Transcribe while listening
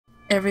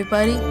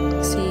Everybody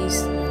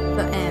sees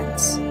the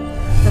ants.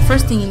 The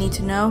first thing you need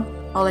to know,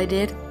 all I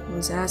did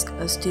was ask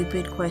a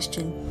stupid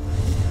question.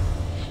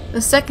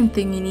 The second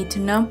thing you need to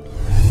know,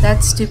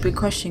 that stupid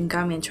question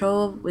got me in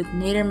trouble with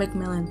Nader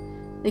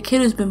McMillan, the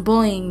kid who's been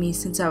bullying me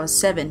since I was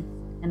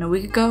 7, and a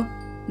week ago,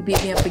 he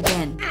beat me up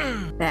again.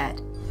 Bad.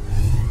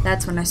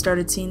 That's when I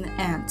started seeing the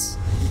ants.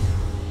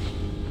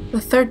 The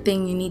third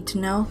thing you need to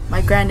know,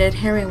 my granddad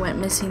Harry went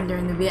missing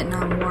during the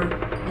Vietnam War,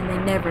 and they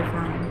never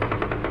found him.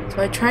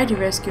 So I tried to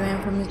rescue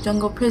him from his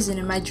jungle prison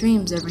in my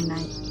dreams every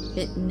night.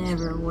 It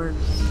never works.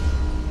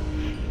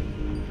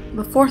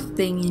 The fourth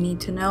thing you need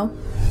to know,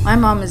 my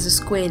mom is a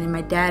squid and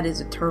my dad is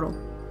a turtle.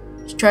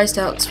 She tries to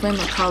outswim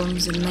her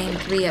problems in lane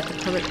 3 at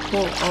the public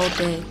pool all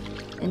day,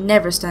 and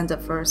never stands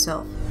up for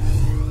herself.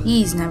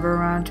 He's never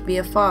around to be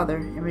a father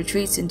and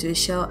retreats into his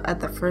shell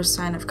at the first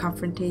sign of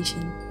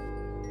confrontation.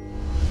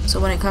 So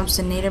when it comes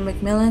to Nader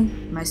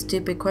McMillan, my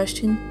stupid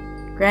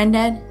question,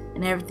 Granddad,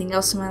 and everything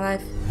else in my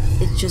life,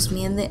 it's just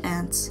me and the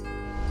ants.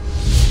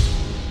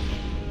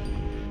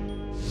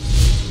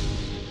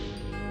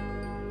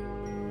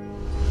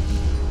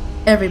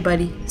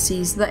 Everybody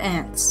sees the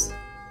ants.